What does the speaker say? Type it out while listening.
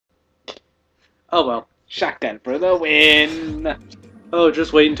Oh well. Shotgun for the win! Oh,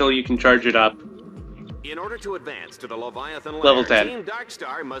 just wait until you can charge it up. In order to advance to the Leviathan lair, Level 10. Team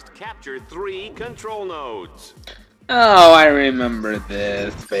Darkstar must capture 3 control nodes. Oh, I remember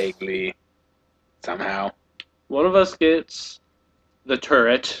this vaguely. Somehow. One of us gets the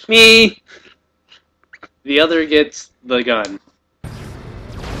turret. Me! The other gets the gun.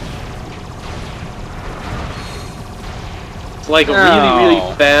 It's like a really,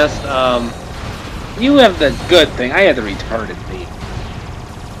 really fast, You have the good thing. I had the retarded thing.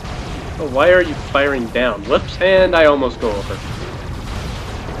 Oh, why are you firing down? Whoops, and I almost go over.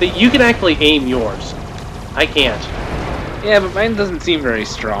 But you can actually aim yours. I can't. Yeah, but mine doesn't seem very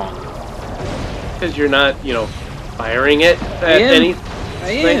strong. Because you're not, you know, firing it at any... I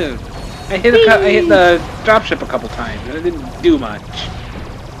am. I hit the dropship a couple times, and it didn't do much.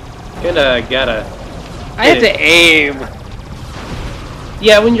 Kinda gotta... I had to aim.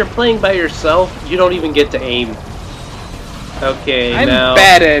 Yeah, when you're playing by yourself, you don't even get to aim. Okay, I'm now...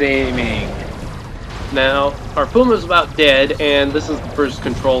 bad at aiming. Now, our Puma's about dead, and this is the first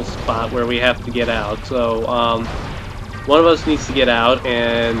control spot where we have to get out. So, one of us needs to get out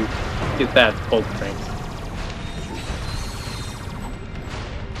and get that bolt crank.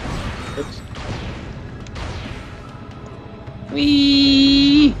 Oops.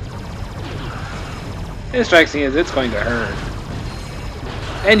 Whee! It strikes me as it's going to hurt.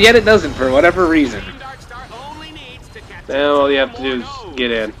 And yet it doesn't, for whatever reason. Now all you have to do is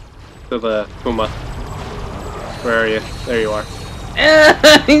get in to the Puma. Where are you? There you are.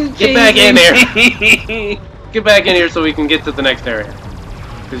 Get back in here! Get back in here so we can get to the next area.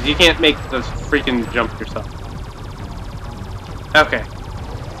 Because you can't make this freaking jump yourself. Okay.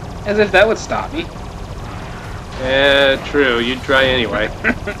 As if that would stop me. True. You'd try anyway.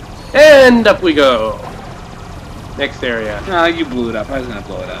 And up we go! Next area. No, you blew it up. I was gonna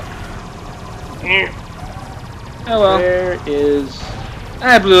blow it up. Oh well. There is...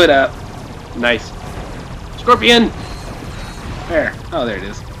 I blew it up. Nice. Scorpion! Where? Oh, there it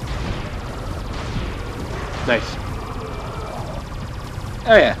is. Nice.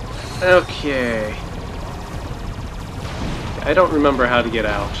 Oh yeah. Okay. I don't remember how to get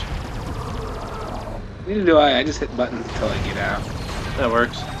out. Neither do I. I just hit buttons until I get out. That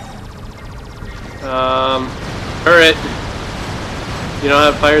works. Turret. You know how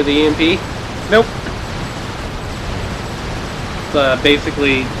to fire the EMP? Nope.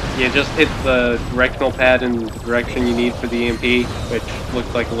 Basically, you just hit the directional pad in the direction you need for the EMP, which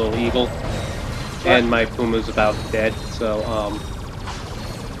looks like a little eagle. And my Puma's about dead, so,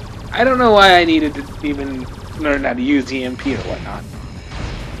 I don't know why I needed to even learn how to use EMP or whatnot.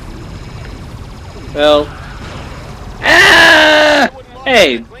 Well... Ah!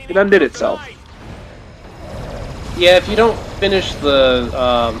 Hey, it undid itself. Yeah, if you don't finish the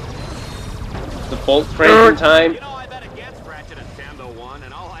bolt crank in time...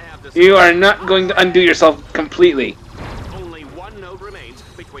 You are not going to undo yourself completely.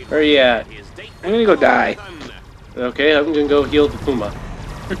 Where are you at? I'm gonna go die. Okay, I'm gonna go heal the Puma.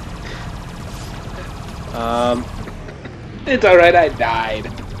 It's alright, I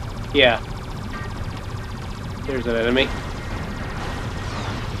died. Yeah. There's an enemy.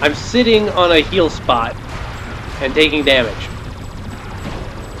 I'm sitting on a heal spot and taking damage.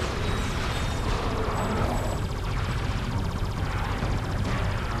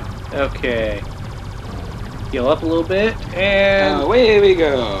 Okay. Heal up a little bit, and away we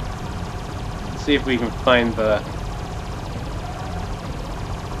go. see if we can find the...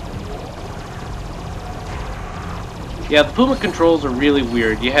 Yeah, the Puma controls are really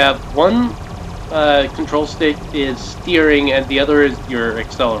weird. You have one control stick is steering, and the other is your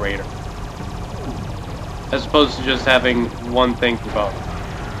accelerator. As opposed to just having one thing for both.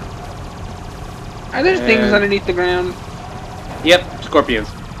 Are there things underneath the ground? Yep, scorpions.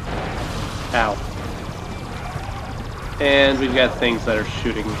 Ow. And we've got things that are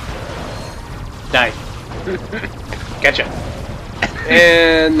shooting. Die. Gotcha.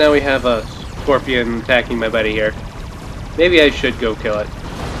 And now we have a scorpion attacking my buddy here. Maybe I should go kill it.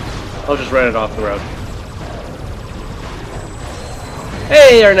 I'll just run it off the road.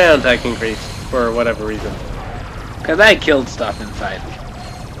 Hey, our now attack increased for whatever reason. Because I killed stuff inside.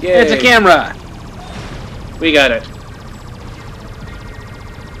 Yay. It's a camera! We got it.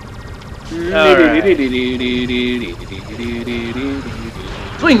 Alright.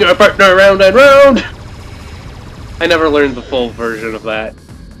 Swing your partner round and round! I never learned the full version of that.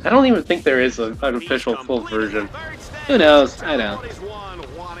 I don't even think there is an official full version. Who knows? I don't.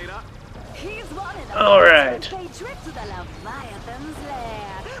 Alright. Trip to the Leviathan's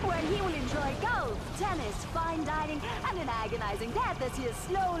lair, where he will enjoy golf, tennis, fine dining, and an agonizing death this here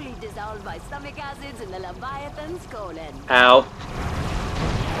slowly dissolved by stomach acids in the Leviathan's colon. Ow.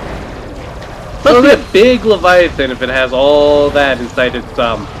 Must be a big Leviathan if it has all that inside its,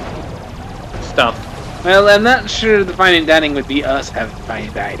 stuff. Well, I'm not sure the fine dining would be us having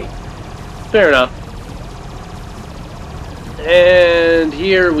fine dining. Fair enough. And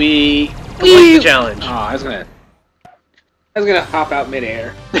here we complete the challenge. Oh, I was gonna hop out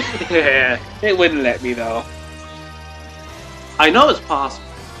midair. Yeah. It wouldn't let me though. I know it's possible.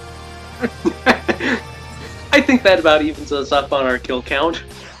 I think that about evens us up on our kill count.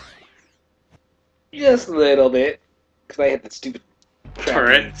 Just a little bit, because I had that stupid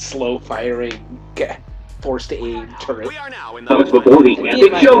Turret. slow firing, forced to aim turret. We are now in The the voting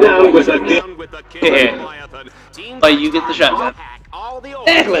epic showdown with the But you get the shotgun.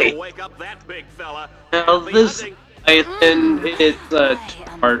 Exactly. Now this Leviathan is a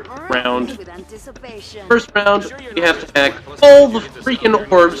two-part round. First round, you have to hack all the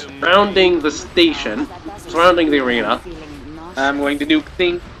freaking orbs surrounding the station, surrounding the arena. I'm going to nuke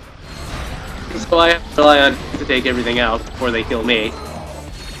thing. So I have to rely on to take everything out before they kill me.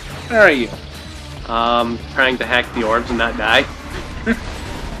 Where are you? Trying to hack the orbs and not die.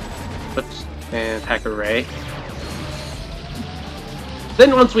 Oops, and hack array.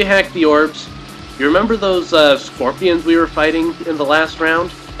 Then once we hack the orbs, you remember those scorpions we were fighting in the last round?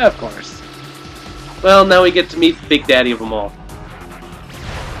 Of course. Well, now we get to meet the big daddy of them all.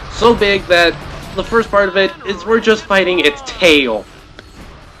 So big that the first part of it is we're just fighting its tail.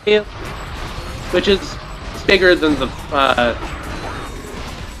 Which is bigger than the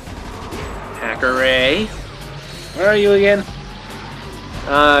hack array. Where are you again?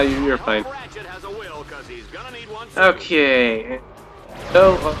 You're fine. Okay.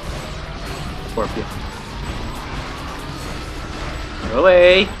 So, Scorpion. Go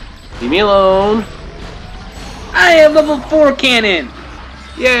away. Leave me alone. I have level 4 cannon!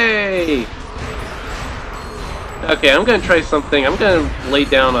 Yay! Okay, I'm gonna try something. I'm gonna lay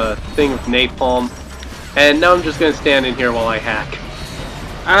down a thing with napalm. And now I'm just gonna stand in here while I hack.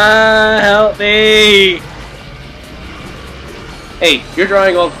 Help me! Hey, you're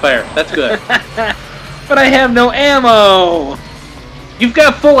drawing all the fire. That's good. But I have no ammo! You've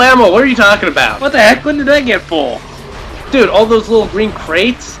got full ammo. What are you talking about? What the heck? When did I get full? Dude, all those little green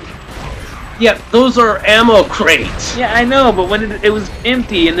crates? Yeah, those are ammo crates. Yeah, I know, but when it was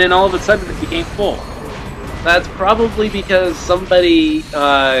empty and then all of a sudden it became full. That's probably because somebody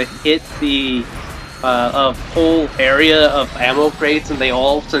hit the whole area of ammo crates and they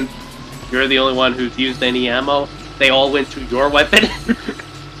all, since you're the only one who's used any ammo, they all went to your weapon.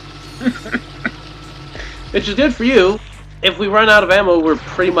 Which is good for you. If we run out of ammo, we're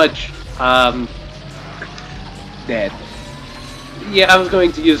pretty much, dead. Yeah, I was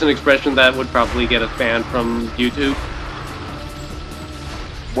going to use an expression that would probably get us banned from YouTube.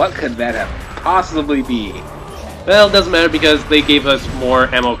 What could that have possibly be? Well, it doesn't matter because they gave us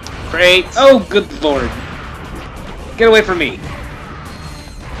more ammo crates. Oh, good lord. Get away from me.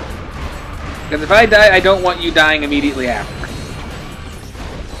 Because if I die, I don't want you dying immediately after.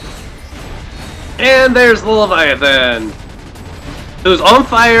 And there's the Leviathan, who's on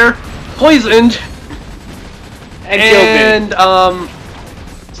fire, poisoned, and killed me.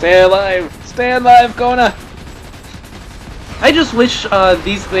 Stay alive! Stay alive, Kona! I just wish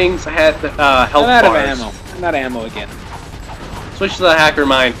these things had health bars. I'm out of ammo. I'm out of ammo again. Switch to the hacker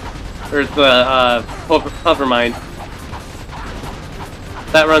mine, or the hover mine.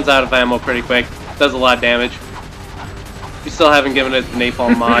 That runs out of ammo pretty quick. Does a lot of damage. We still haven't given it the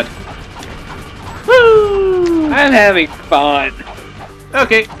napalm mod. Woo! I'm having fun.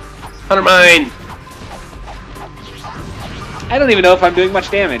 Okay, hunter mine. I don't even know if I'm doing much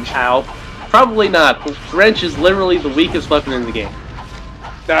damage. Ow. Probably not. The wrench is literally the weakest weapon in the game.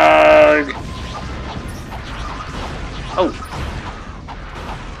 Dog. Oh.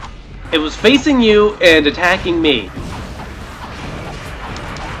 It was facing you and attacking me.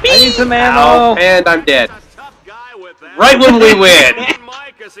 I need some ammo. Ow, and I'm dead. Right when we win.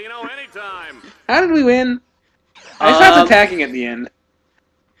 How did we win? I stopped attacking at the end.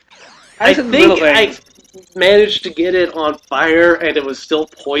 I think I managed to get it on fire and it was still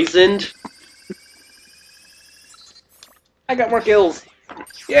poisoned. I got more kills.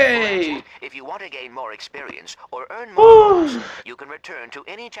 Yay! If you want to gain more experience or earn more points, you can return to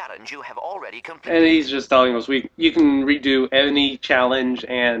any challenge you have already completed. And he's just telling us you can redo any challenge,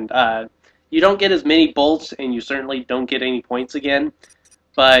 and you don't get as many bolts, and you certainly don't get any points again.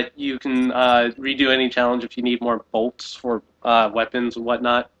 But you can redo any challenge if you need more bolts for weapons and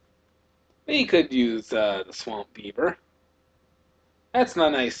whatnot. We could use the Swamp Beaver. That's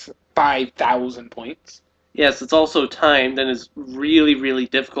not nice. 5,000 points. Yes, it's also timed and is really, really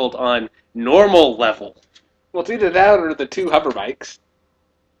difficult on normal level. Well, it's either that or the 2 hover bikes.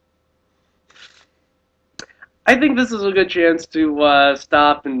 I think this is a good chance to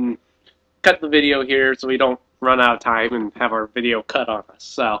stop and cut the video here so we don't run out of time and have our video cut on us.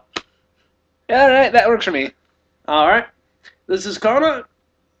 So, Alright, that works for me. alright. This is Kona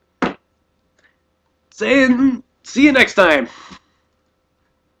saying see you next time.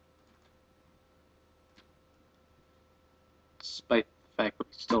 Despite the fact that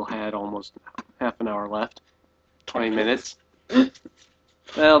we still had almost half an hour left. 20 minutes.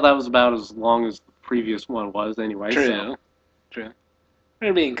 Well, that was about as long as the previous one was anyway. True. So. True.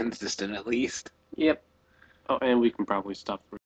 We're being consistent at least. Yep. Oh, and we can probably stop.